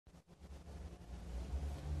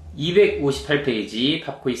258페이지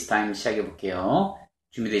팝퀴즈 타임 시작해 볼게요.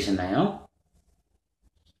 준비되셨나요?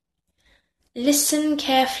 Listen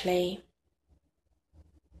carefully.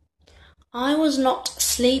 I was not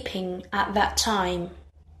sleeping at that time.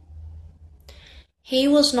 He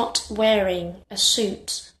was not wearing a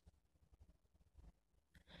suit.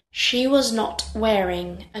 She was not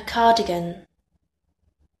wearing a cardigan.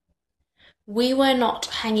 We were not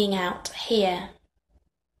hanging out here.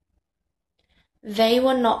 They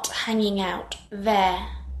were not hanging out there.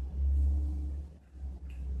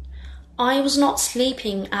 I was not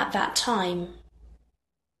sleeping at that time.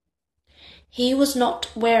 He was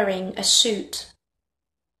not wearing a suit.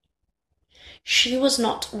 She was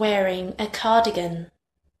not wearing a cardigan.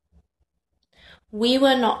 We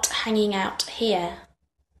were not hanging out here.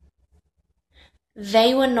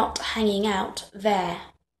 They were not hanging out there.